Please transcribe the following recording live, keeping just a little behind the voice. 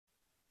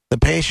The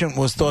patient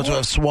was thought to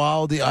have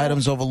swallowed the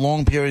items over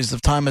long periods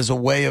of time as a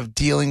way of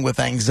dealing with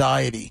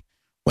anxiety.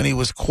 When he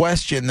was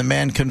questioned, the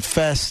man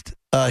confessed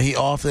he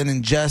often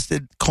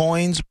ingested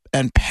coins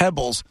and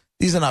pebbles.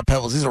 These are not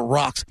pebbles, these are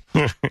rocks.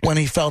 When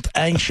he felt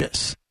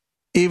anxious,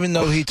 even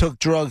though he took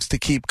drugs to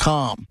keep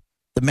calm.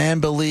 The man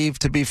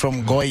believed to be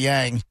from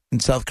Goyang in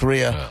South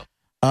Korea.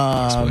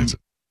 The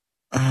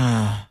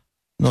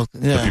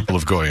people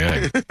of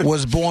Goyang.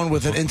 Was born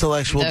with an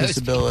intellectual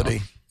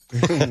disability.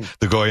 The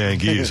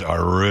Goyangese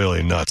are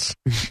really nuts.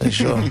 They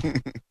sure.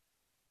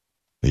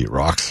 They eat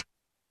rocks.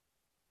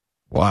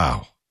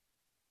 Wow.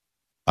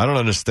 I don't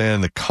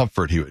understand the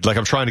comfort he would. Like,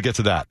 I'm trying to get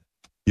to that.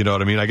 You know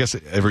what I mean? I guess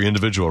every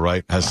individual,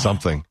 right, has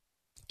something.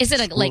 Is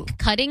it like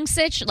cutting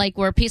sitch? Like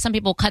where some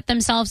people cut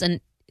themselves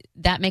and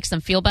that makes them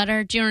feel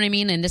better? Do you know what I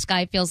mean? And this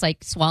guy feels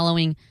like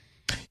swallowing.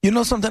 You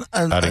know something?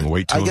 Adding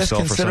weight to I guess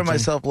himself or consider something?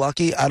 myself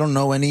lucky. I don't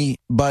know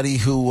anybody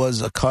who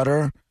was a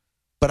cutter,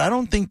 but I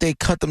don't think they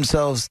cut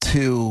themselves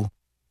to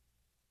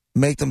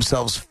make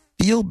themselves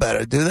feel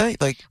better, do they?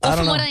 Like, Well, I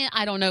don't know.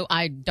 I don't know.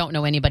 I don't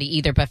know anybody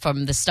either, but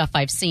from the stuff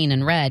I've seen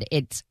and read,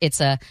 it's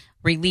a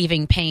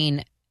relieving pain.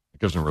 It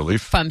gives them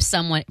relief. From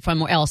somewhere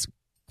else.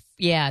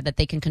 Yeah, that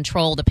they can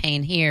control the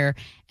pain here,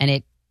 and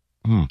it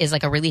is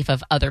like a relief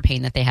of other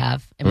pain that they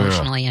have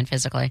emotionally and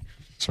physically.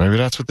 So maybe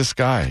that's what this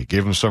guy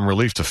gave him some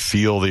relief to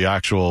feel the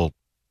actual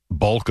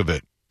bulk of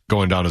it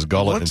going down his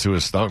gullet into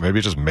his stomach. Maybe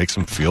it just makes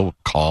him feel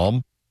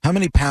calm. How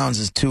many pounds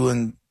is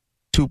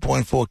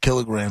 2.4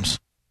 kilograms?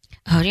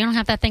 Oh, you don't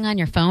have that thing on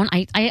your phone?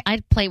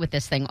 I play with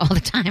this thing all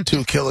the time.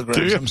 2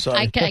 kilograms, I'm sorry.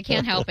 I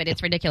can't help it.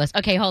 It's ridiculous.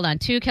 Okay, hold on.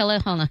 2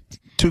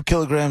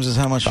 kilograms is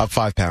how much? About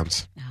 5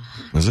 pounds.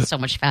 Is it? So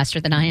much faster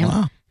than I am.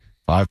 Wow.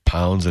 5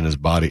 pounds in his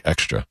body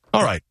extra.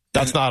 All right.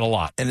 That's not a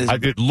lot. And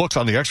It looks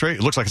on the x-ray,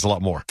 it looks like it's a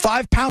lot more.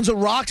 5 pounds of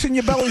rocks in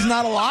your belly is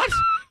not a lot?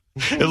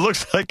 It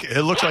looks like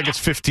it's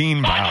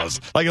 15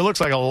 pounds. Like it looks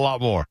like a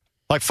lot more.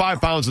 Like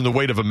 5 pounds in the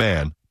weight of a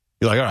man.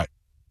 You're like, all right.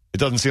 It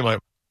doesn't seem like,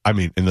 I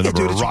mean, in the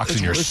number of rocks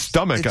in your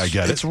stomach, I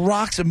get it. It's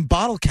rocks and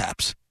bottle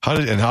caps. How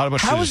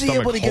much How does is your he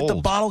able to stomach get the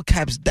hold? bottle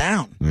caps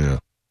down? Yeah.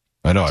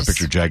 I know. I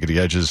picture jaggedy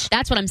edges.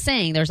 That's what I'm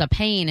saying. There's a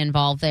pain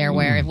involved there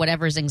where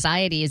whatever his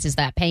anxiety is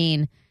that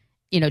pain,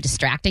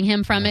 distracting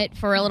him from it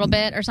for a little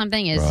bit or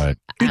something is. Right.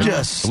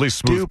 Just at least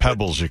smooth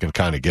pebbles you can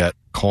kind of get.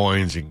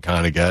 Coins you can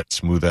kind of get.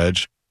 Smooth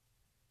edge.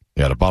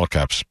 Yeah, the bottle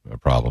cap's a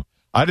problem.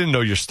 I didn't know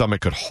your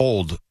stomach could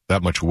hold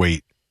that much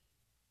weight.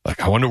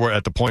 Like, I wonder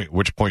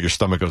which point your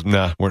stomach goes,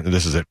 nah,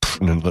 this is it,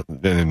 and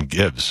then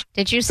gives.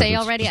 Did you say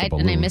already,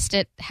 and I missed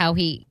it, how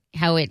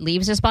it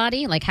leaves his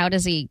body? Like, how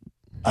does he?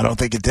 I don't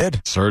think it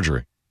did.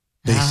 Surgery.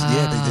 They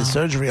did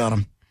surgery on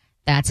him.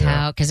 That's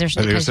how, because there's.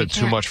 They said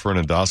too much for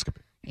an endoscopy.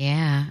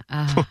 Yeah.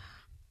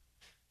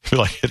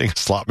 You're like hitting a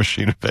slot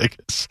machine in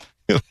Vegas.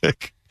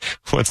 Like,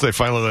 once they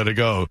finally let it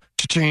go,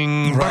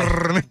 cha-ching,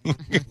 Right.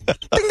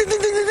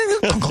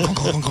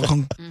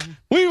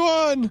 we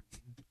won.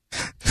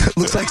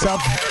 Looks like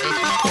South.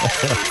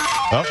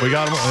 Oh, we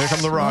got him. Here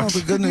come the rocks.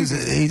 Well, the good news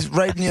is he's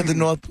right near the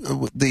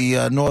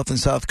North and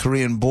South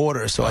Korean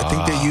border, so I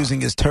think they're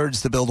using his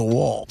turds to build a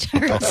wall.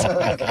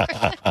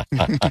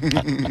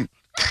 The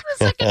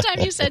second time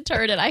you said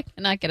turd, I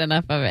cannot get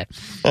enough of it.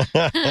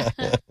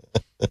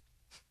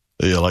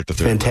 Yeah, I like the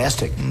third.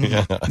 Fantastic.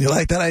 Yeah. You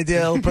like that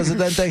idea, El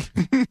Presidente?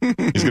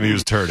 He's going to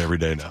use turd every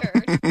day now.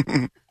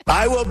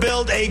 I will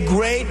build a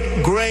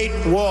great, great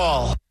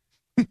wall.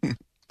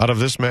 Out of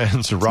this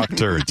man's rock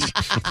turds.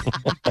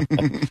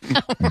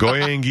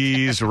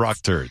 Goyangese rock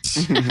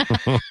turds. You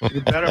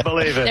better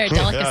believe it. They're a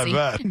delicacy.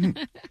 Yeah, I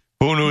bet.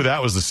 Who knew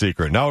that was the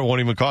secret? Now it won't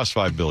even cost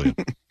 $5 billion.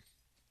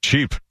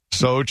 Cheap.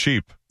 So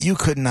cheap. You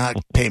could not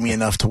pay me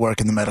enough to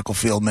work in the medical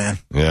field, man.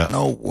 Yeah.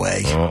 No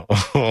way.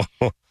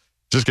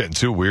 Just getting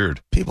too weird.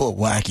 People are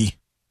wacky.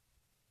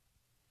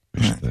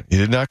 He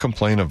did not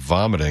complain of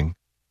vomiting.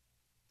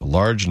 The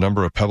large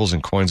number of pebbles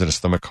and coins in his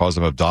stomach caused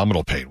him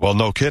abdominal pain. Well,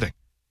 no kidding.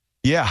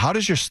 Yeah, how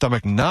does your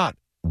stomach not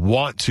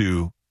want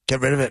to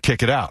get rid of it?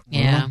 Kick it out.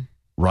 Yeah.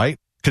 Right?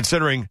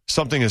 Considering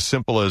something as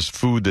simple as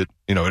food that,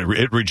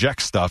 it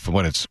rejects stuff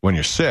when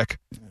you're sick.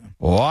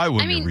 Why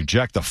would you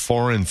reject a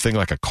foreign thing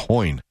like a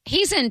coin?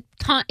 He's in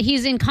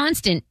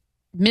constant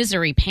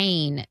misery,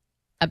 pain,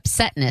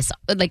 upsetness.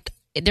 Like,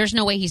 there's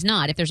no way he's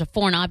not. If there's a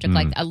foreign object,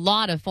 like a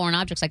lot of foreign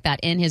objects like that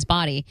in his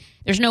body,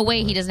 there's no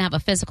way he doesn't have a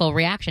physical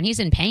reaction. He's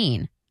in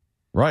pain.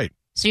 Right.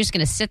 So you're just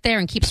going to sit there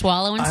and keep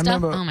swallowing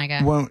stuff? Oh, my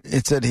God. Well,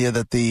 it said here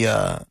that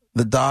the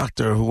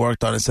doctor who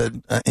worked on it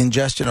said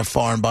ingestion of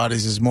foreign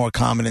bodies is more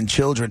common in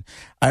children.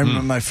 I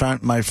remember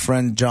my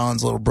friend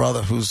John's little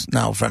brother, who's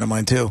now a friend of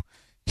mine too,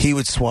 he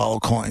would swallow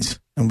coins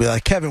and be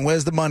like, Kevin,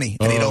 where's the money?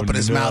 And he'd open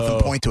his mouth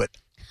and point to it.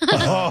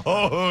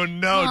 Oh,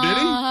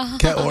 no,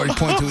 did he? Or he'd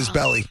point to his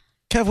belly.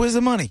 Kev, where's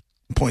the money?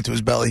 Point to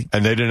his belly.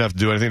 And they didn't have to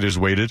do anything. They just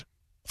waited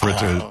for it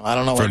to, I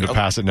don't know for him to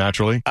pass it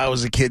naturally. I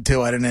was a kid,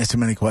 too. I didn't ask too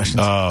many questions.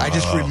 I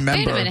just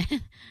remember. Wait a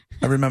minute.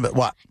 I remember.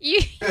 What?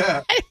 You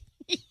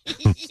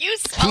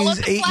swallowed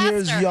He's 8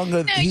 years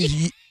younger. No,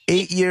 He's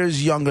 8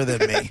 years younger than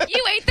me.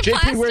 You ate the JP,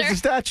 plaster. where's the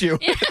statue?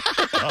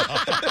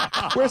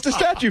 Where's the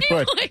statue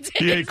foot?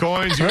 He ate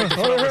coins. You ate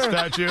the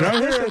statue.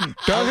 Listen,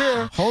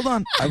 hold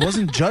on. I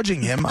wasn't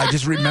judging him. I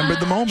just remembered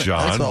the moment.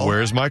 That's John, all.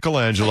 where's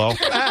Michelangelo?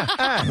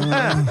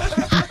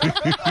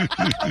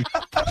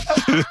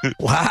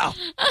 Wow.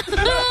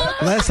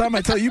 Last time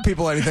I tell you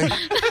people anything.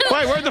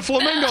 Wait, where'd the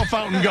flamingo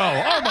fountain go?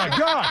 Oh, my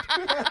God.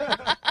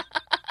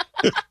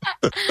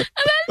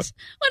 That's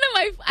one of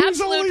my He's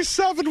absolute. only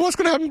 7. What's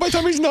going to happen by the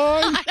time he's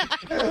 9?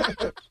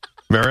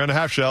 Mary on the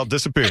half shell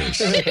disappears.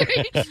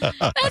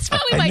 That's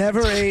probably I my.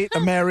 never ate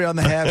a Mary on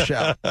the half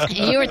shell.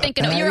 You were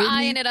thinking. You were I didn't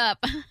eyeing eat- it up.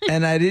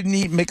 And I didn't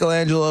eat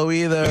Michelangelo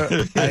either.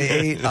 I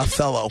ate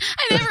Othello.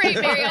 I never ate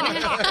Mary on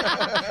the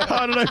half.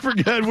 How did I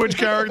forget which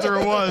character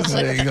it was?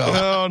 There you go.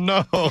 Oh,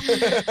 no.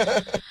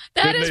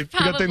 That is Good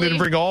thing they probably. didn't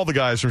bring all the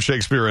guys from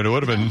Shakespeare in. It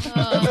would have been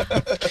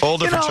whole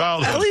different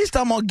childhood. At least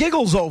I'm on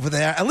giggles over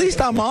there. At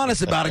least I'm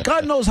honest about it.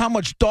 God knows how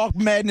much dark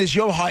madness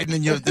you're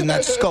hiding in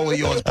that skull of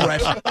yours,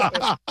 Brett.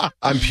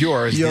 I'm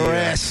pure as Your the,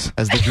 ass.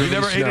 as the You driven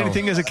never ate snow.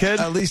 anything as a kid?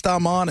 At least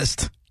I'm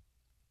honest.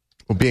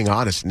 Well, being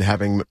honest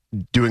and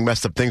doing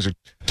messed up things are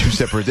two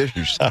separate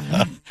issues.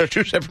 They're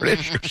two separate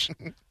issues.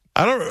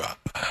 I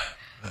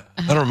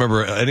don't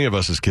remember any of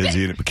us as kids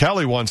eating.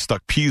 Callie once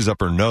stuck peas up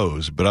her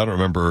nose, but I don't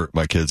remember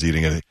my kids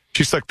eating anything.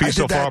 She stuck I peas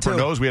did so far that up her too.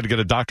 nose, we had to get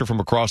a doctor from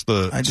across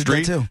the I did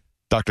street. that too.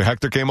 Dr.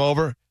 Hector came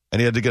over, and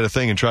he had to get a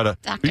thing and try to...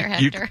 Dr.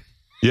 Hector.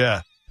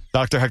 Yeah,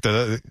 Dr.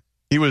 Hector.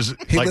 He was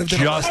like lived in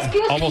a- just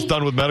almost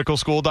done with medical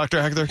school,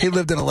 Dr. Hector. He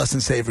lived in a less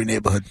than savory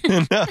neighborhood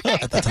at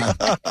the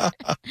time.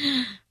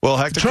 Well,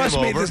 Hector Trust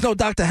came me, over. there's no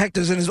Dr.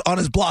 Hector's on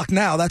his block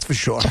now, that's for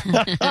sure.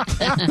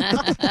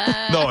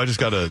 No, I just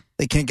got a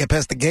They can't get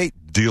past the gate.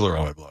 dealer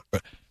on my block.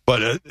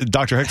 But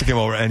Dr. Hector came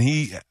over, and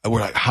we're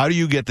like, how do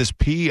you get this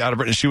pee out of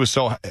her? And she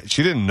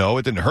didn't know.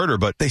 It didn't hurt her,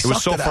 but They it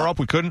was sucked so it far out. up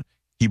we couldn't.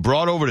 He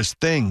brought over this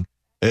thing,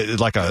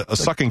 like a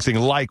sucking thing,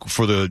 like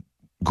for the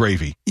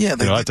gravy. Yeah, You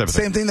know, that type of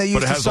same thing they used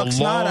But it to has suck a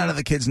snot long- out of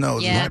the kid's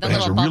nose. Yeah, But the it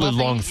has a little really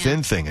bubble long, thing, yeah.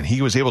 thin thing, and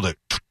he was able to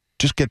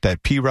just get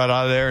that pee right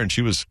out of there, and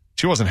she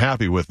wasn't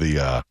happy with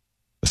the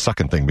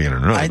sucking thing being in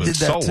her nose. I but did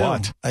that so too.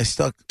 what? I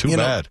stuck. Too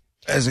bad.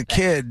 As a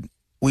kid,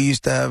 we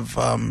used to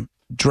have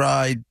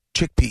dried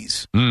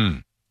chickpeas,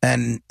 Mm,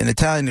 and in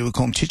Italian they would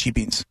call them chichi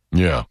beans.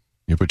 yeah.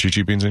 You put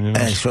chichi beans in your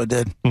I nose? sure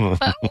did.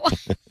 But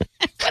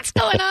what's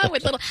going on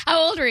with little? How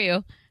old were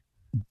you?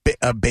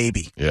 A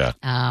baby. Yeah.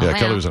 Oh, Yeah, wow.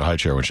 Kelly was in a high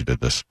chair when she did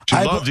this. She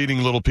I loved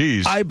eating little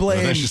peas. I blame-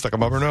 And then she stuck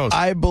them up her nose.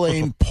 I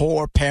blame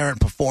poor parent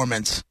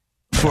performance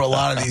for a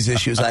lot of these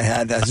issues I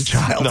had as a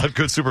child. Not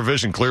good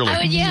supervision, clearly.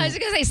 I was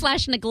going to say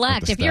 /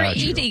 neglect. The If you're statue.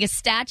 eating a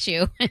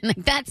statue, like,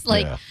 that's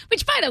like, Yeah.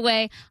 which by the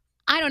way,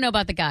 I don't know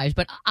about the guys,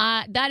 but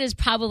that is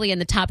probably in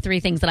the top 3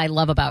 things that I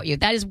love about you.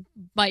 That is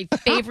my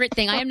favorite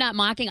thing. I am not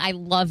mocking. I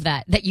love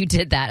that you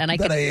did that, and I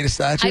That could. I ate a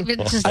statue. I've been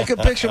just- I could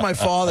picture my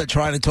father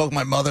trying to talk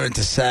my mother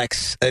into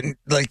sex, and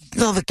like,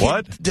 no, the kid,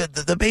 What?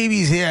 the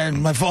baby's here,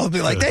 and my father would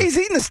be like, "Hey, he's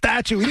eating a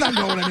statue. He's not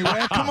going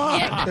anywhere. Come on."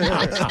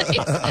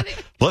 Yeah.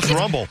 Let's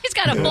rumble. He's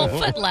got a full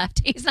foot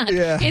left. He's not.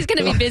 Yeah. He's going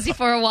to be busy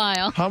for a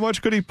while. How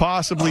much could he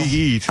possibly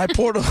eat? I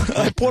poured a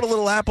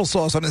little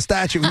applesauce on the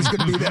statue. He's going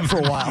to be there for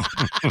a while.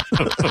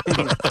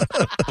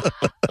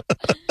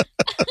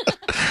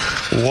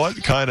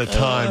 What kind of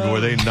time were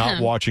they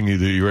not watching you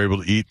that you were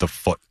able to eat the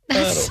foot?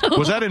 So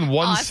Was that in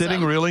one awesome.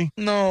 sitting, really?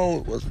 No,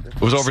 it wasn't.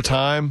 It was over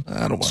time?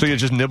 I don't want So you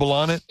just nibble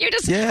on it? You're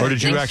just. Yeah. Or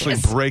did you actually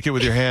break it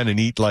with your hand and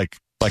eat like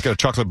a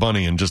chocolate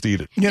bunny and just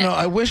eat it? You know,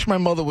 I wish my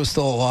mother was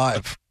still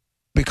alive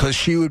because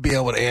she would be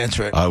able to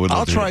answer it. I would love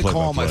I'll to hear try the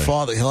calling my play-by-play.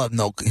 father.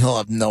 He'll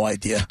have no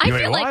idea. I You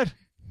feel ate like what?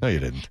 No, you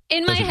didn't.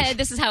 in my head,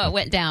 this is how it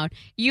went down.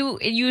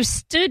 You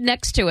stood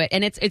next to it,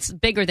 and it's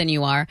bigger than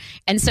you are.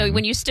 And so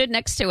when you stood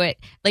next to it,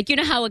 like, you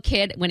know how a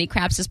kid, when he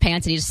craps his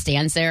pants and he just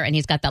stands there and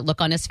he's got that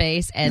look on his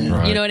face, and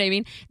Right. you know what I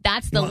mean?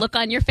 That's the look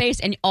on your face,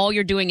 and all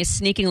you're doing is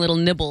sneaking little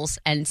nibbles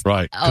and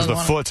Right, because Oh,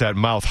 the foot's at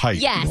mouth height.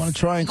 yes. You want to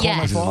try and call my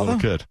Yes. He's a little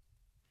father? kid.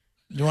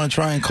 You want to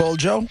try and call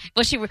Joe?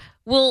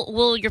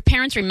 Will your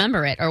parents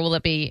remember it, or will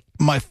it be?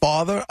 My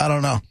father? I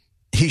don't know.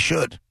 He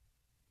should.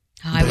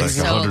 Oh, I would Like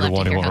so 100 to love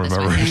 1 to he hear how won't this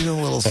remember. went He's down.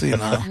 a little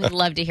senile. I would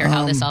love to hear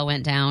how this all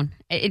went down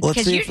let's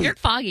because see if we- you're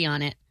foggy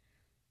on it.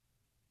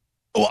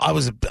 Well, I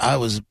was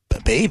a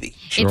baby.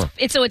 Sure.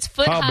 It's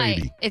foot How height.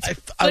 baby? It's I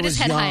foot was is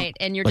head young. height,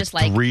 and you're Like just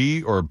like,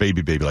 3 or a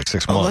baby, like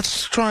 6 Oh, months.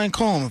 let's try and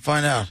call him and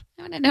find out.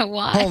 I want to know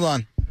why. Hold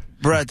on.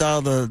 Brett,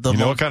 dial the You know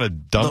mo- what kind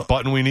of dump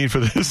button we need for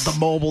this? the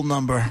mobile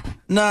number.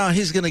 No,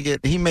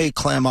 he may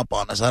clam up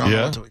on us. I don't know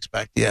Yeah? what to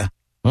expect. Yeah.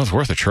 Well, it's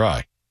worth a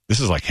try. This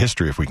is like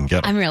history if we can get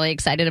it. I'm really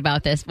excited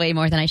about this, way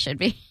more than I should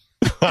be.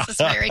 This is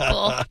very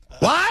cool.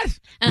 What?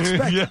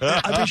 Yeah.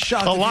 I'd be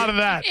shocked. A if lot you- of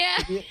that. Yeah,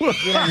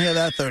 You don't hear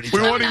that 30 We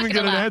times. won't not even gonna get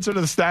an laugh. answer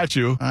to the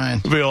statue. All right.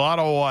 It'll be a lot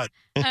of what?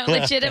 I'm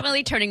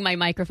legitimately turning my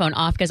microphone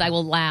off because I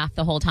will laugh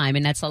the whole time,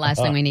 and that's the last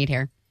thing we need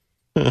here.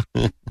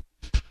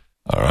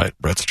 All right,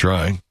 Brett's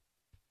trying.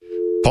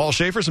 Paul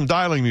Schaefer, some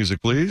dialing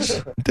music, please.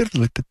 See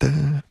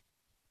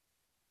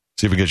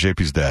if we get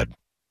JP's dad.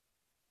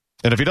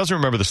 And if he doesn't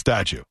remember the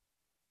statue,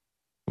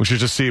 We should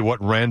just see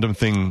what random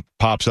thing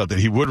pops up that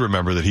he would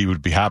remember that he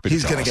would be happy to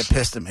He's tell going to us. get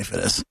pissed at me for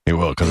this. He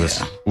will, because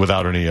it's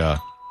without any... No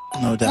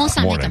Well, doubt. it's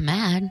not make Morning. him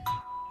mad.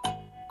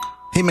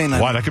 He may not.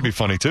 Why? That could be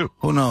funny, too.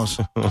 Who knows?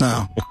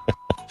 No.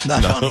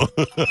 Not funny.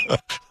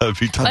 That'd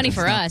be tough. Funny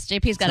for us.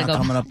 JP's got to go.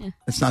 Coming up.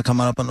 It's not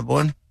coming up on the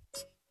board.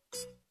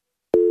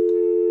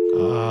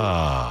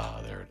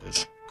 There it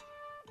is.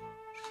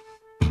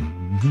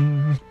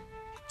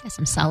 Got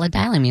some solid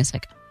dialing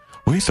music.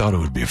 We thought it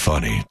would be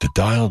funny to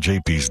dial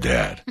JP's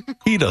dad.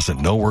 He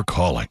doesn't know we're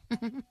calling.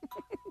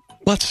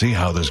 Let's see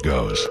how this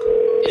goes.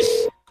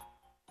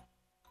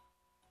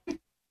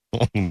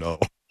 Oh, no.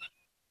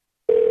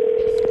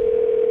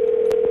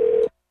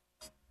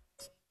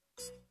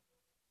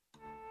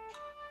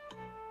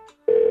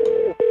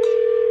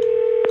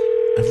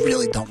 I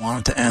really don't want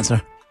him to answer.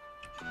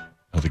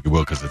 I think he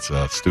will because it's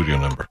a studio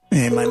number.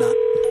 He might not.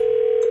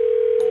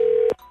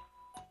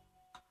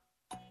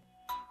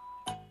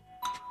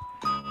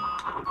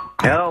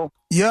 Hello.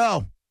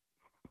 Yo.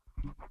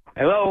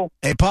 Hello.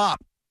 Hey,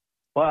 Pop.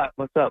 What?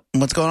 What's up?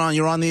 What's going on?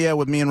 You're on the air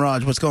with me and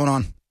Raj. What's going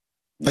on?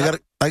 I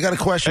got a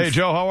question. Hey,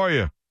 Joe, how are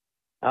you?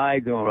 How you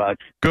doing, Raj?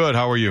 Good,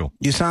 how are you?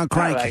 You sound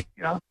cranky. All right.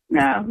 You know,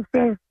 nah,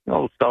 the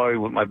whole story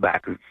with my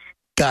back.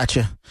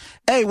 Gotcha.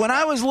 Hey, when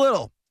I was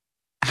little,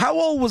 how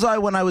old was I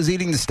when I was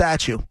eating the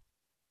statue?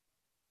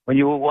 When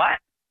you were what?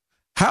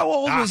 How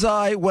old was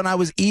I when I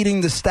was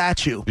eating the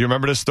statue? Do you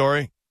remember this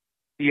story?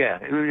 Yeah,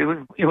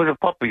 it was a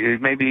puppy. It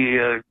maybe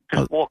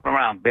just walking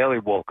around, barely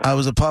walking. I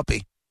was a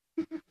puppy.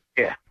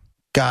 Yeah.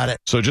 Got it.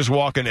 So just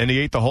walking, and he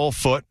ate the whole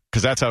foot,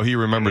 because that's how he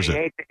remembers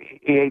it.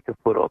 He ate the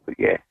foot off it,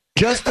 yeah.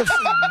 Just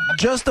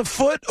the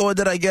foot, or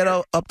did I get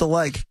up the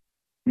leg?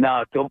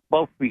 No,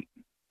 both feet.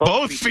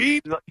 Both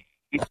feet?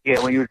 Yeah,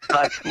 when you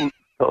start food.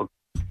 So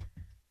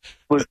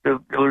it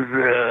was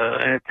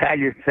an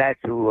Italian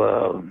statue.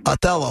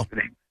 Othello.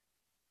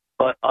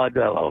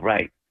 Othello,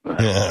 right.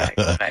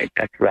 Right,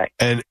 that's right.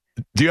 And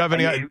do you have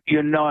any...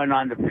 You're gnawing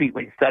on the feet.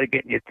 When you started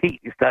getting your teeth,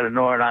 you started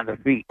gnawing on the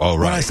feet. Oh,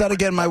 When I right. started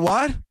getting my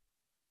what?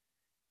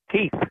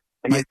 Teeth.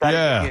 When you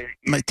started getting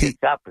my your teeth.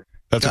 choppers.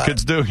 That's what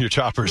kids do, your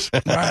choppers.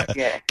 Right.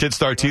 Yeah. Kids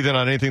start teething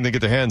on anything they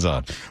get their hands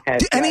on.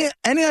 That's right.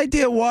 Any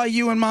idea why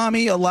you and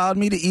Mommy allowed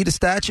me to eat a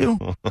statue?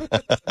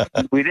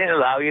 We didn't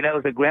allow you. That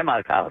was at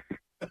Grandma's house.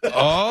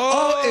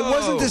 Oh! It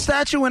wasn't the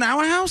statue in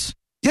our house?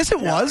 Yes, it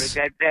was.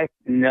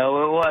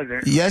 No, it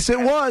wasn't. Yes, it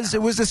was.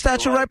 It was the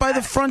statue right by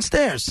the front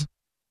stairs.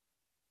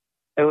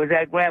 It was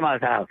at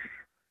Grandma's house.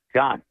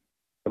 John.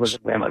 It was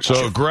at Grandma's house.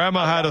 So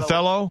Grandma had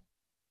Othello?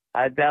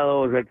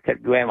 Othello was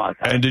at Grandma's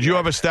house. And did you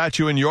have a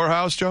statue in your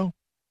house, Joe?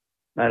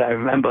 That I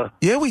remember.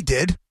 Yeah, we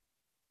did.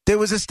 There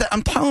was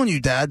I'm telling you,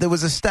 Dad, there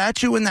was a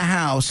statue in the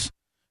house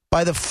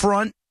by the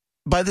front,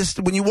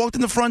 when you walked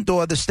in the front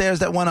door, the stairs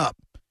that went up.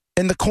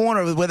 In the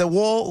corner where the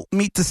wall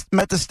met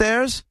the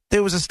stairs,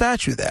 there was a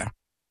statue there.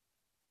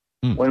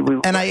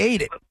 And I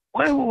ate it.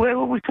 Where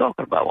were we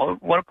talking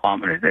about? What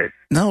apartment is this?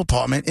 No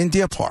apartment, in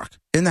Deer Park,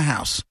 in the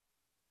house.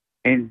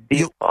 In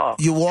Deer Park.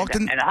 You walked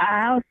in? In our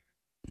house?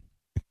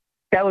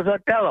 That was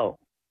Othello.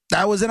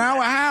 That was in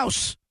our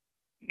house.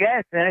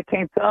 Yes, and it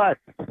came to us.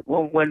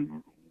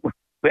 When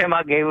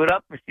Grandma gave it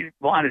up, she didn't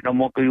want it no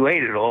more because you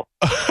ate it all.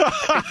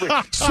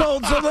 So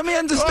let me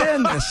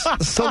understand this.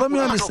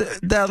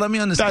 Dad, let me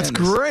understand That's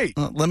this. great.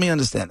 Let me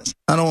understand this.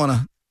 I don't want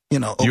to,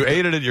 You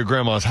ate it at your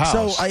grandma's house.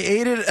 So I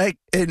ate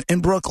it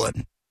in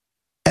Brooklyn.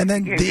 And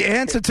then the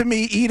answer to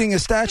me eating a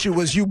statue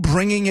was you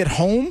bringing it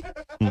home?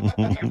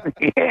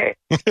 Yeah.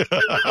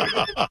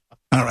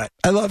 All right.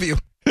 I love you.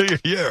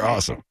 You're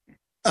awesome.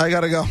 I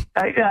got to go.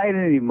 I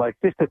didn't eat much.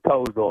 Just the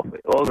toes off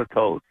it. All the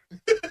toes.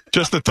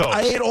 Just the toes.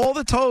 I ate all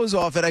the toes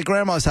off it at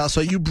Grandma's house,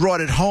 so you brought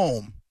it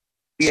home.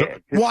 Yeah.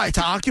 Why?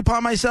 To occupy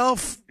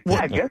myself?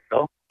 I guess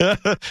so.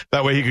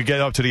 That way he could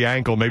get up to the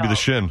ankle, maybe the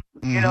shin.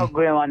 You know,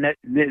 Grandma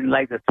didn't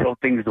like to throw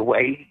things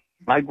away.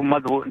 My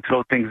mother wouldn't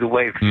throw things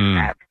away if she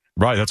snapped.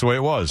 Right, that's the way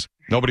it was.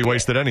 Nobody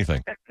wasted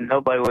anything.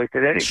 Nobody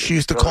wasted anything. She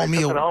used to call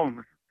me took it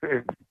home.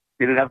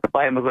 You didn't have to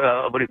buy him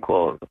what do you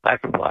call it? A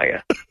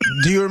pacifier.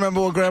 Do you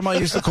remember what Grandma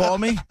used to call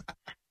me?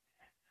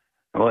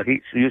 What she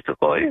used to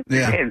call you?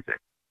 Yeah. Vicenza.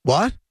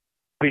 What?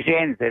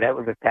 Vicenza, that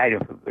was Italian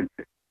for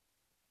Vincent.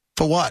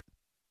 For what?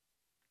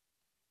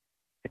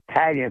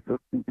 Italian for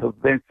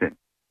Vincent.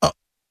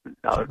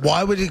 No,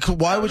 Why would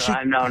she?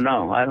 No,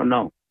 I don't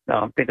know. No,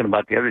 I'm thinking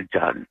about the other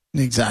John.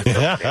 Exactly.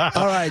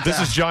 All right.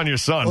 This is John, your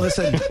son.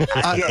 Listen.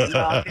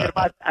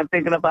 I'm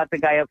thinking about the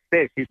guy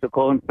upstairs. She used to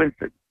call him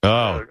Vincent.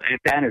 Oh.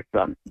 Anna's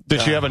son.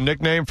 Did she have a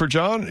nickname for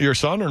John, your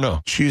son, or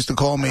no? She used to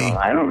call me.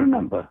 I don't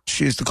remember.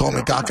 She used to call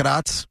me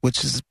Gakarats,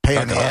 which is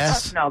pain in the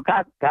ass. No,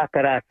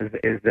 Gakaras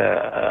is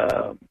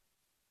a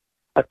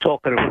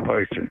talkative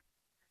person.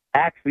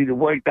 Actually, the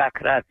word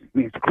Gakaras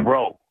means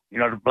crow. You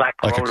know, the black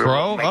crow. Like a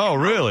crow? Oh,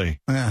 really?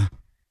 Yeah.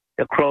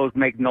 The crows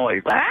make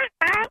noise.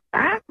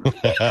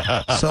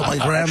 So my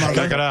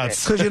grandmother,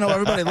 Gakarats. because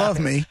everybody loved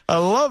me. I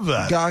love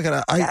that.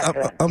 Gagara.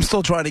 I'm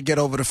still trying to get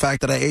over the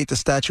fact that I ate the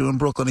statue in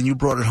Brooklyn and you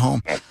brought it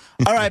home.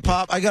 All right,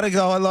 Pop, I gotta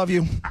go. I love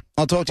you.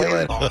 I'll talk to you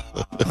later.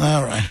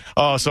 All right.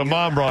 Oh, so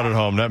Mom brought it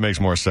home. That makes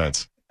more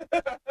sense. All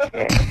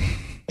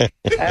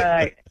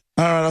right.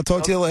 All right, I'll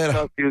talk to you later.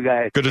 Talk to you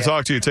guys. Good to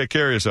talk to you. Take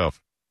care of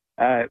yourself.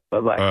 All right.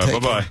 Bye-bye. All right,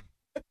 Take bye-bye.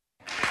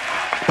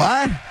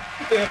 Bye.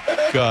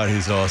 God,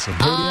 he's awesome.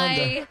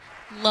 I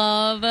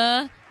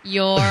love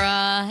your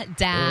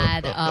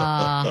dad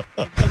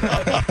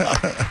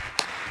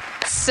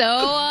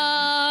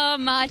so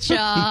much.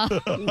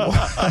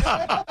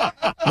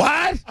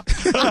 What?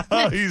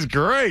 He's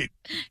great.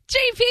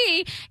 JP,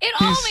 it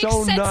all He's makes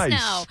so sense nice.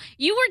 now.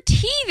 You were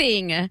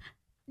teething.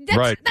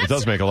 Right. It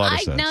does make a lot of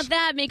sense. Now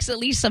that makes at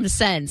least some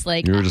sense.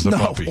 Like, You were just a No,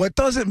 puppy. what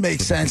doesn't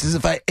make sense is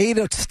if I ate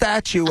a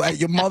statue at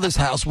your mother's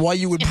house, why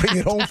you would bring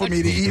it home for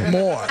me to eat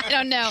more. I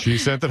don't know. She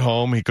sent it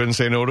home. He couldn't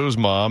say no to his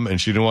mom, and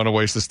she didn't want to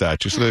waste the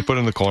statue, so they put it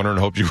in the corner and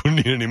hoped you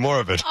wouldn't eat any more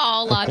of it.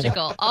 All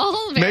logical.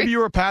 All very. Maybe you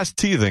were past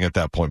teething at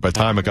that point by the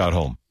time it got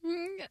home.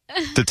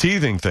 The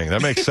teething thing,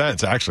 that makes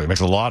sense, actually. It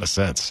makes a lot of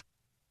sense.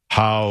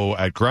 How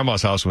at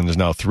Grandma's house, when there's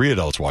now 3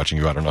 adults watching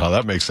you, I don't know how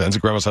that makes sense.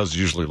 At Grandma's house is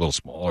usually a little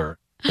smaller,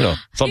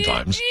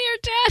 sometimes. Your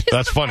dad is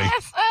That's the funny.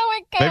 best. Oh,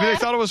 my God. Maybe they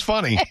thought it was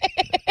funny,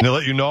 and they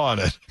let you know on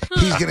it.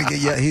 He's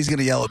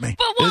gonna yell at me.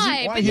 But Is why?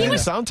 he? But He he didn't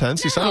was. sound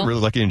tense. He No. sounded really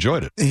like he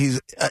enjoyed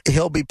it.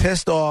 He'll be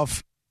pissed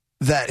off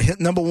that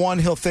number one,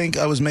 he'll think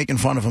I was making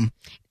fun of him.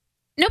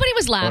 Nobody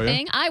was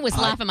laughing. I was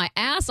laughing my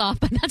ass off,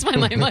 but that's why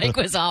my mic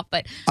was off.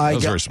 But That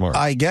was very smart.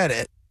 I get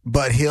it,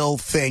 but he'll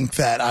think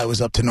that I was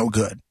up to no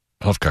good.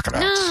 Of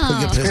Gakarats. He'll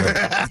get no.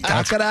 pissed.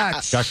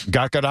 Gakarats.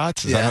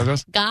 Gakarats? Is that how it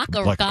goes? Gawk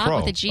or Like gawk crow.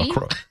 with a G? A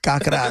crow.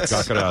 Gakarats.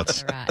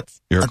 Gakarats.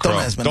 Rats. You're a Don't crow.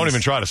 ask me Don't this.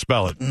 even try to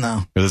spell it.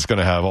 No. Because it's going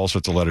to have all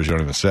sorts of letters you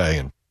don't even say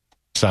and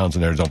sounds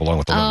in there that don't belong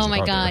with the letters. Oh, my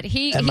that God.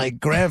 are And my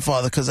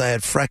grandfather, because I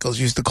had freckles,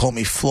 used to call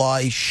me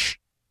fly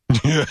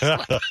there.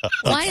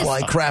 Why is,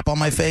 fly crap on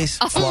my face.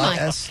 Oh, Fly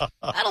my- S.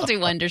 that'll do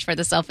wonders for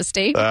the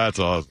self-esteem. That's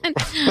awesome.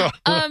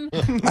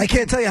 I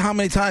can't tell you how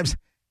many times.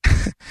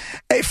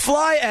 Hey,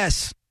 fly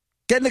S.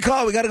 Get in the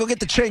car. We got to go get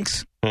the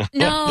chinks.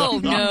 No,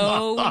 True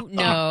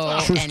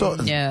and story.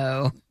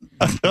 no,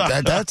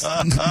 That's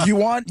you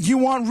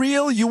want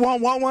real? You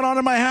want one on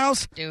in my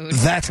house? dude.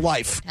 That's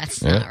life.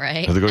 That's Yeah. not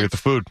right. Have to go get the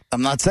food.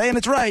 I'm not saying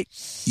it's right.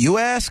 You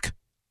ask,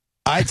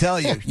 I tell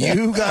you.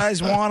 You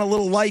guys want a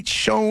little light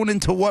shown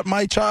into what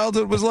my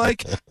childhood was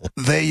like?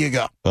 There you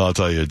go. Well, I'll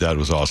tell you, your dad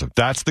was awesome.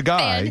 That's the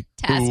guy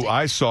Fantastic. who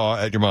I saw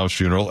at your mom's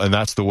funeral, and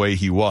that's the way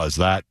he was.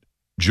 That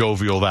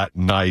jovial, that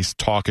nice,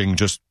 talking,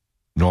 just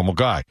normal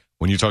guy.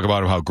 When you talk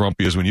about him, how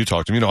grumpy he is when you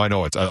talk to him, I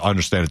know I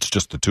understand it's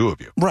just the two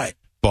of you. Right.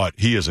 But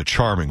he is a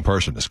charming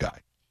person, this guy.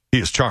 He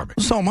is charming.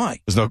 So am I.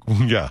 There's no,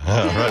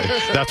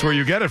 right. That's where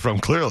you get it from,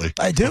 clearly.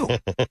 I do.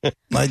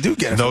 I do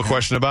get it. No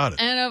question about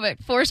it. I don't know,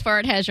 but Force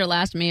Fart has your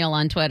last meal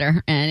on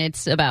Twitter, and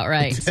it's about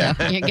right. So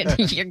you're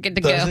good. You're good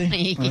to Does go.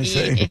 he? Let me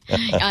see.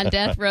 On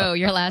death row,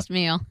 your last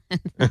meal.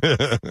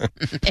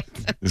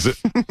 Is it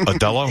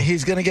Adello?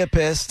 He's gonna get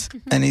pissed,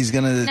 and he's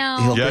gonna. No.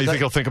 He'll Yeah, be you think like,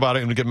 he'll think about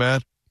it and get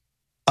mad?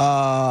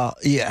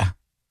 Yeah.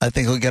 I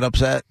think he'll get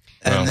upset.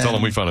 Well, And tell him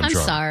then- we found him I'm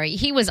charming. sorry.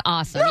 He was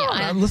awesome. No,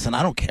 Yeah, listen,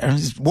 I don't care.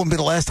 It wouldn't be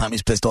the last time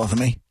he's pissed off at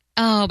me.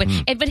 Oh, but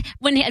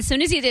when as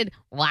soon as he did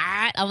what,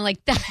 I'm like,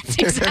 that's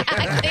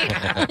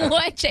exactly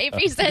what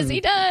JP says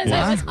he does.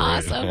 That was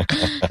awesome.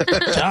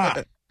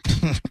 John.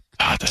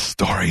 The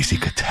stories he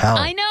could tell.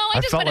 I know.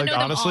 I just felt want to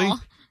like, know them honestly, all.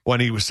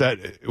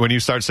 when you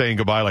start saying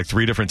goodbye like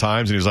 3 different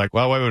times, and he was like,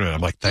 "Well, wait a minute."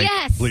 I'm like,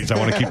 Yes. please, I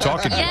want to keep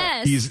talking to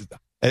Yes. him.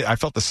 I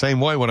felt the same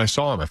way when I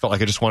saw him. I felt like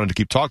I just wanted to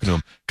keep talking to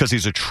him because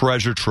he's a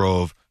treasure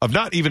trove of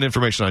not even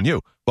information on you,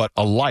 but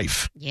a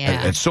life.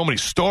 Yeah. And so many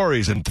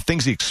stories and the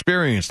things he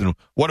experienced and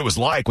what it was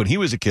like when he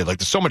was a kid. Like,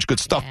 there's so much good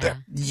stuff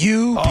there.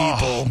 You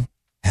people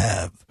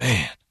have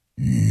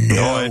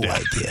no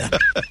idea.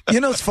 You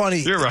know what's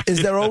funny? You're right.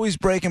 Is they're always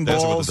breaking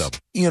Dancing with balls, the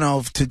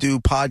devil. to do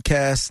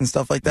podcasts and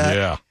stuff like that.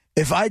 Yeah.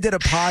 If I did a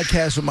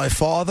podcast with my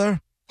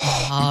father,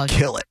 Oh,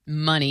 kill it.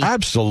 money.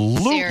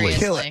 Absolutely. Seriously.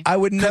 Kill it. I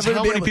would Because never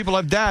how be many able, people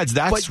have dads?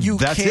 That's but you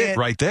it can't-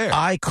 right there.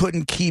 I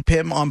couldn't keep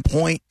him on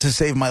point to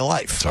save my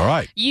life. It's all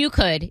right. You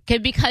could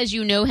because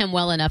you know him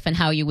well enough and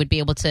how you would be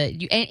able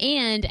to.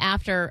 And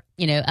after,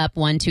 up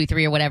 1, 2,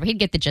 3 or whatever, he'd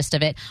get the gist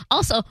of it.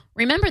 Also,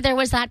 remember there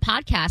was that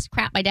podcast,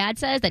 Crap My Dad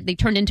Says, that they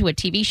turned into a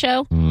TV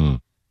show.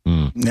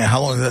 Yeah,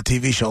 how long did that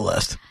TV show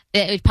last?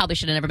 It probably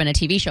should have never been a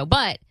TV show,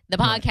 but the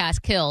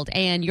podcast killed.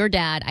 And your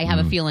dad, I have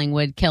a feeling,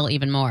 would kill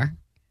even more.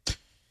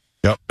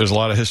 Yep. There's a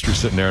lot of history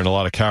sitting there and a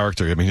lot of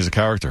character. I mean, he's a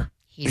character.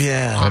 He's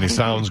Yeah. And he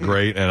sounds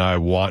great, and I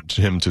want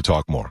him to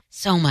talk more.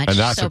 so much. And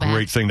that's so a bad.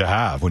 great thing to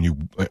have when you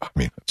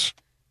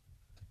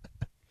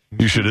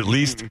should at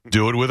least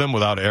do it with him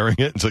without airing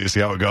it until you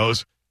see how it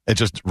goes. And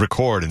just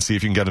record and see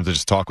if you can get him to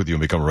just talk with you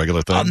and become a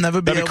regular thing. I'll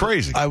never be That'd able, be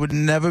crazy. I would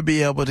never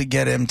be able to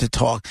get him to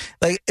talk.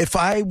 Like, if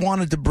I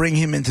wanted to bring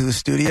him into the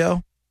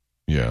studio,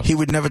 Yeah. he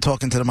would never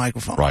talk into the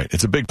microphone. Right.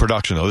 It's a big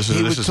production, though. This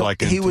is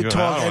like... he would I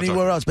talk don't know,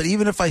 anywhere else. But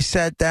even if I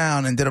sat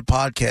down and did a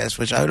podcast,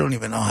 which I don't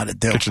even know how to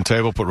do. Kitchen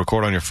table, put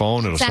record on your phone.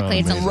 It'll Exactly, sound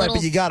it's a amazing. Right, little-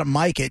 but you got to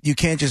mic it. You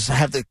can't just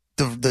have the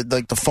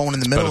phone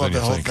in the middle better of than the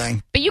you whole think.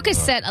 thing. But you could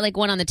set like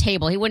one on the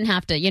table. He wouldn't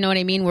have to, you know what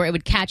I mean, where it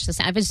would catch the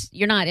sound. If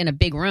you're not in a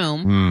big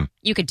room,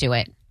 you could do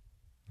it.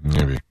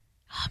 Maybe.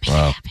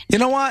 Wow. You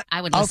know what?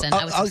 I would listen.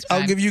 I would I'll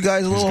subscribe. give you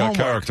guys a He's little got homework.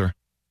 character.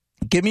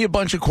 Give me a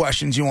bunch of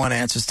questions you want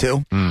answers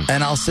to,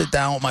 and I'll sit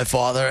down with my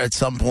father at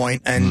some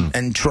point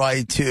and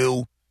try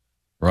to,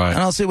 Right. and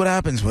I'll see what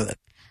happens with it.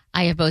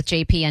 I have both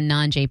JP and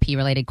non-JP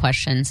related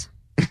questions.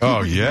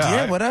 Oh, yeah.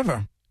 Yeah,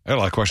 whatever. I had a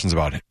lot of questions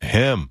about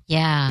him.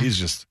 Yeah. He's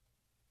just...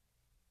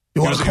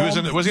 You want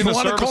to was he in the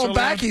call service him early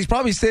back? on? He's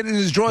probably sitting in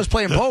his drawers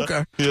playing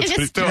poker. That's what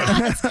he's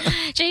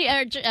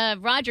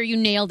doing. Roger, you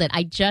nailed it.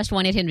 I just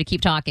wanted him to keep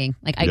talking.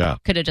 Like, I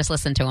could have just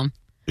listened to him.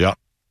 Yeah.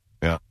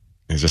 Yeah.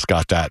 He's just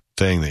got that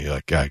thing that you're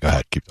like, yeah, go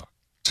ahead, keep talking.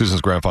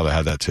 Susan's grandfather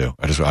had that too.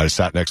 I just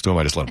sat next to him.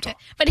 I just let him talk.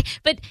 But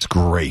It's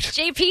great.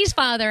 JP's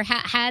father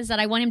has that.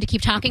 I want him to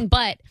keep talking,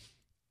 but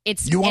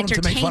it's You want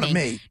him to entertaining. make fun of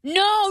me?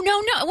 No.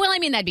 Well, I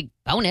mean, that'd be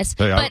bonus.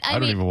 Hey, but I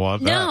don't even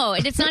want that. No,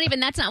 it's not even.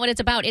 That's not what it's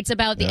about. It's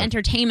about the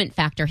entertainment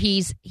factor.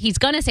 He's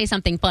gonna say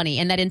something funny,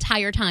 and that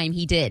entire time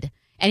he did,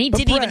 and he But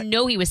didn't Brett- even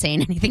know he was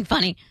saying anything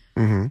funny.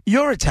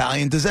 You're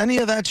Italian. Does any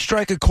of that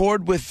strike a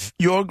chord with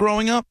your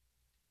growing up?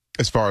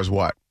 As far as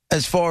what?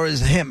 As far as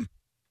him?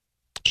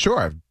 Sure,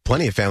 I have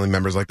plenty of family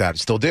members like that.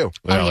 Still do.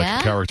 Yeah, Oh, like yeah?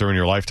 a character in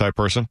your life type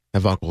person. I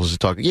have uncles that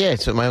talk. Yeah,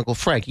 so my uncle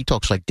Frank, he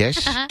talks like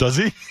this. Does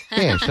he?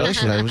 Yeah, so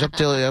listen, I was up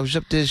to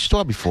the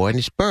store before, and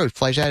this bird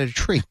flies out of the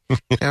tree,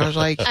 and I was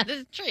like, That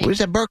is true. "Where does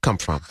that bird come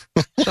from?"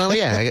 So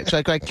yeah,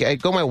 I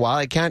go my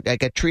wallet. I count. I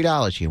got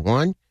 $3 here.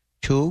 1,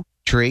 2,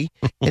 3.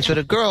 And so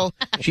the girl,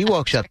 she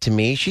walks up to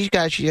me. She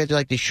has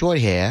like this short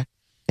hair,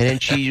 and then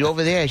she's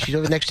over there. She's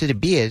over next to the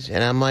beers,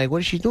 and I'm like, "What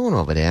is she doing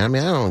over there?" I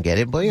mean, I don't get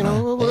it, but you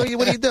know, what do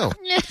you do?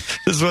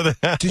 This is what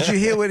Did you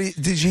hear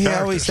Did you hear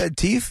how he said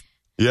teeth?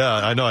 Yeah,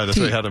 I know. That's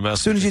why he had a mess.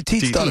 As soon as your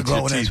teeth started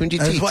growing in. When your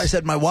That's teeth. why I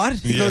said my what?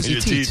 He Yeah, goes,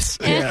 your teeth.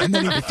 Yeah, and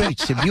then he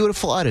fixed They're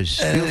beautiful udders.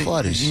 Beautiful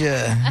udders.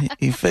 Yeah,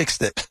 he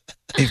fixed it.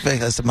 He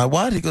fixed. I said, my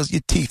what? He goes,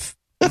 your teeth.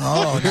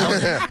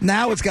 Oh,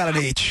 now it's got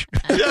an H.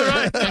 Yeah,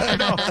 right. I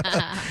know.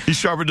 He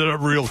sharpened it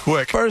up real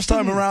quick. First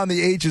time around, the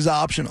H is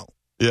optional.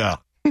 Yeah.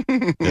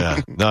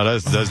 Yeah. No,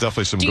 that's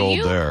definitely some Do gold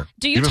you- there.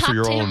 do you Even talk for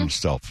your to own him?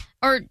 self.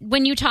 Or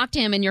when you talk to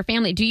him and your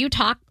family, do you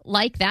talk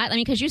like that? I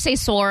mean, because you say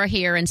sore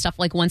here and stuff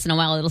like once in a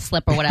while it'll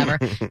slip or whatever.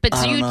 But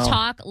I do don't you know.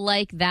 talk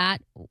like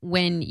that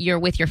when you're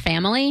with your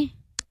family?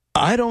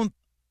 I don't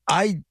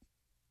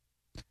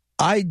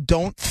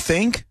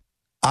think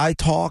I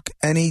talk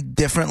any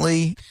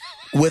differently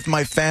with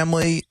my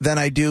family than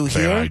I do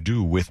Say, here. I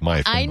do with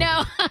my family. I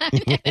know.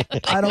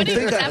 I don't What is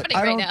think happening I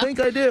right don't now? think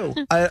I do.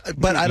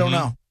 But I don't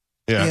know.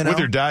 Yeah. You know? With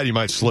your dad, you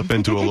might slip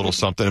into a little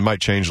something. It might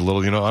change a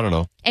little, I don't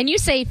know. And you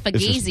say just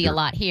Fugazi a your-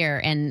 lot here,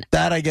 and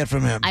That I get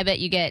from him. I bet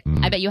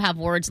you have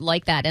words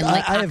like that. And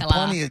like I have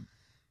Kakala.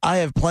 I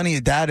have plenty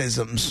of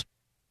dadisms.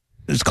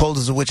 As cold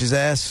as a witch's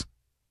ass.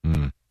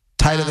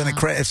 Tighter than a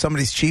crab. If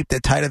somebody's cheap,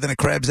 they're tighter than a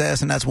crab's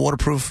ass, and that's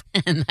waterproof.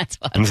 And that's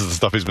what. And this is the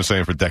stuff he's been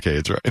saying for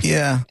decades, right?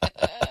 Yeah.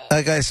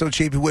 That guy's so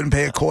cheap he wouldn't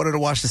pay a quarter to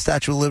watch the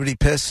Statue of Liberty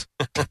piss.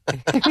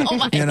 Oh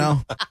my! You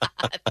know?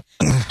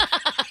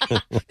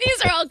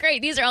 These are all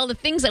great. These are all the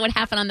things that would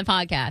happen on the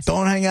podcast.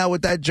 Don't hang out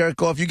with that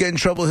jerk off. You get in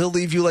trouble, he'll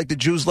leave you like the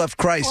Jews left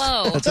Christ.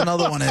 Whoa. That's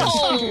another one is.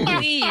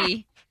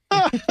 Holy!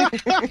 All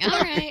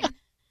right.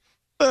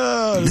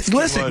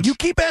 Listen, much. you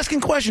keep asking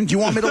questions. You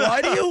want me to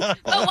lie to you?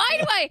 But why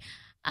do I?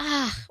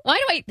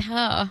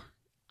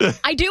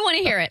 I do want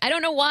to hear it. I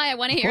don't know why I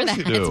want to hear course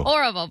that. you do. It's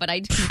horrible, but I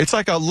do. It's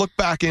like a look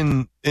back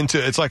into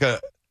it's like a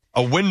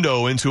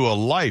window into a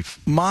life.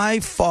 My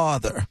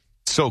father,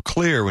 It's so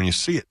clear when you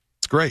see it.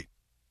 It's great.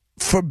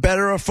 for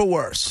better or for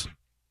worse,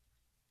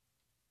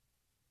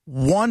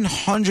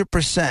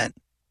 100%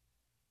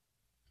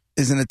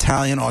 is an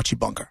Italian Archie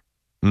Bunker.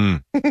 Oh,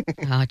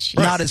 jeez.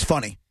 Not as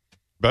funny,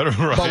 Better,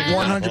 right? but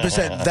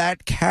 100%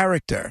 that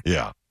character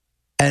Yeah.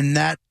 and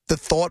that the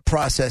thought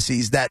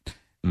processes that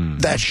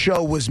that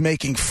show was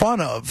making fun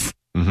of.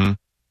 Mm-hmm.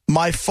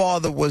 My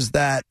father was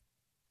that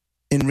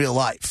in real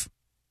life.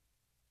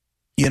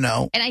 You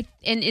know, And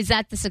is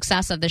that the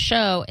success of the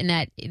show? In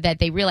that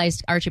they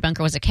realized Archie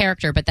Bunker was a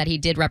character, but that he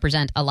did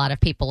represent a lot of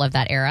people of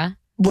that era.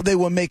 well, they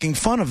were making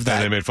fun of And they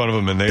that, made fun of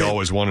him, and they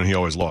always won, and he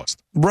always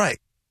lost. right?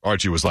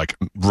 Archie was like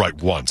right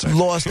once. I think.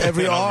 Lost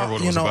every I don't remember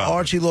what it was about,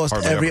 Archie lost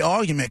hardly every ever.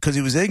 argument because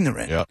he was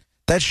ignorant. Yeah.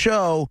 That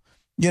show,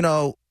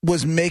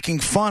 was making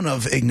fun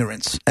of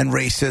ignorance and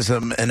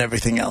racism and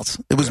everything else.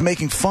 It was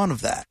making fun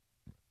of that.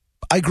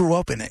 I grew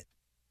up in it.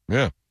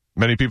 Yeah.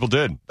 Many people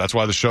did. That's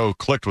why the show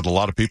clicked with a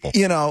lot of people. It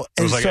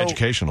It was like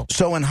educational.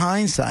 So in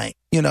hindsight,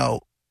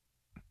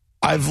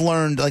 I've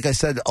learned, like I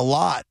said, a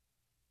lot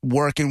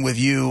working with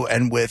you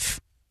and with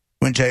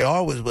when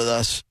JR was with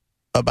us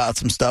about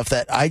some stuff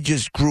that I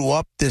just grew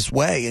up this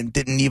way and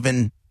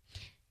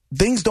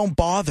things don't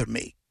bother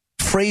me.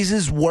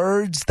 Phrases,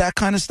 words, that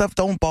kind of stuff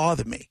don't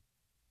bother me.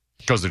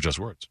 Because they're just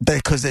words.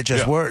 Because they're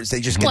just Yeah. words. They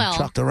just get Well-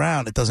 chucked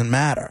around. It doesn't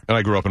matter. And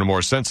I grew up in a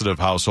more sensitive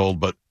household,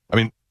 but I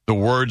mean, the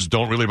words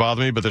don't really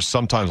bother me, but there's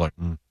sometimes like,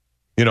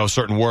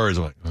 certain words.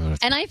 I'm like,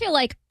 that's And I feel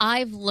like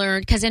I've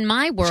learned, because in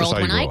my just world, how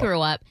you when I grow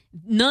grew up,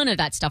 none of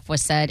that stuff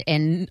was said.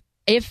 And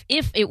if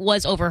it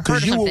was overheard or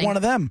Because you something, were one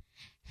of them.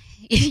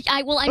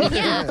 I mean,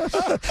 yeah.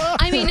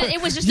 I mean,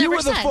 it was just You never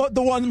were said.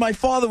 the one my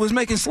father was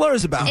making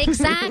slurs about.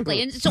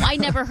 Exactly. And so I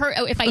never heard,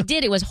 if I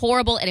did, it was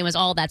horrible and it was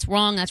all, that's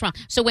wrong.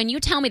 So when you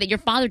tell me that your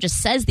father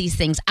just says these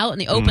things out in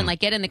the open, like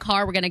get in the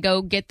car, we're going to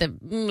go get the,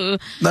 No,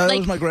 like, that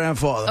was my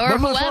grandfather. or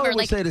But my whoever, father would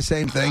like, say the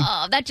same thing.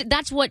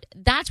 that's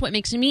what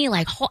makes me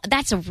like,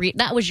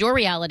 that was your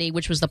reality,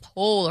 which was the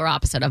polar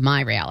opposite of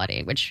my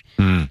reality, which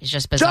is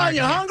just bizarre. John,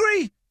 you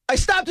hungry? I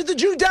stopped at the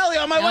Jew deli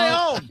on my way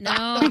home. No.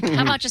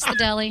 How about just the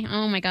deli?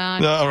 Oh, my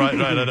God. No, right.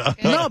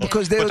 No,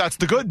 because But that's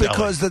the good deli.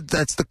 Because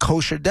that's the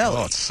kosher deli.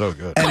 Oh, it's so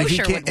good. And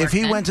Kosher would if work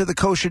he then. went to the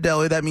kosher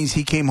deli, that means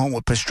he came home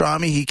with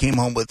pastrami, he came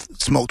home with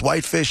smoked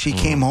whitefish, he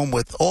came home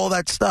with all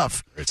that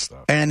stuff. Great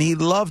stuff. And he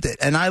loved it.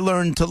 And I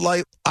learned to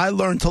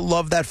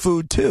love that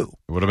food too.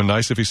 It would have been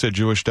nice if he said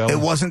Jewish deli. It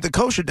wasn't the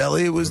kosher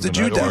deli, it was the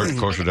Jew deli.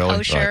 Kosher deli.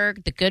 Kosher,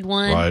 the good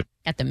one. Right.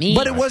 Got the meat.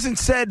 But it wasn't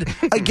said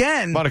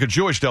again. Monica,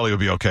 Jewish deli would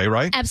be okay,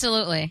 right?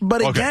 Absolutely.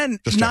 But Okay, again,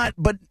 just checking.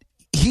 but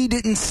he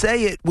didn't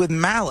say it with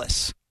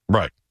malice.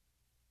 Right.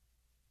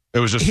 It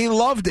was just He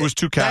loved it. It was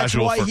too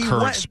casual for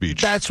current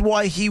speech. That's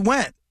why he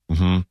went.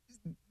 Mm-hmm.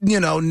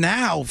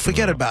 Now,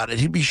 forget about it.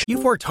 He'd be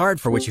You've worked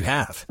hard for what you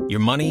have. Your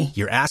money,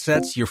 your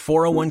assets, your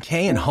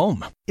 401k, and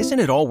home. Isn't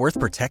it all worth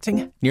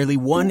protecting? Nearly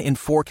 1 in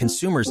 4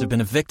 consumers have been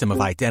a victim of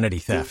identity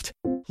theft.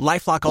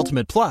 LifeLock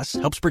Ultimate Plus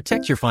helps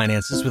protect your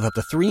finances with up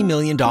to $3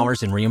 million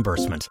in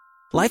reimbursement.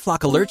 LifeLock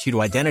alerts you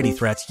to identity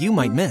threats you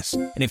might miss.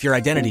 And if your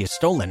identity is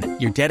stolen,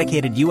 your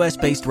dedicated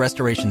U.S.-based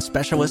restoration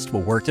specialist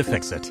will work to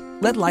fix it.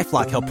 Let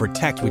LifeLock help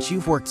protect what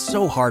you've worked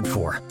so hard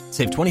for.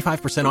 Save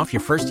 25% off your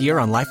first year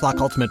on LifeLock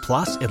Ultimate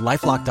Plus at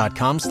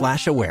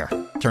LifeLock.com/aware.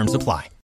 Terms apply.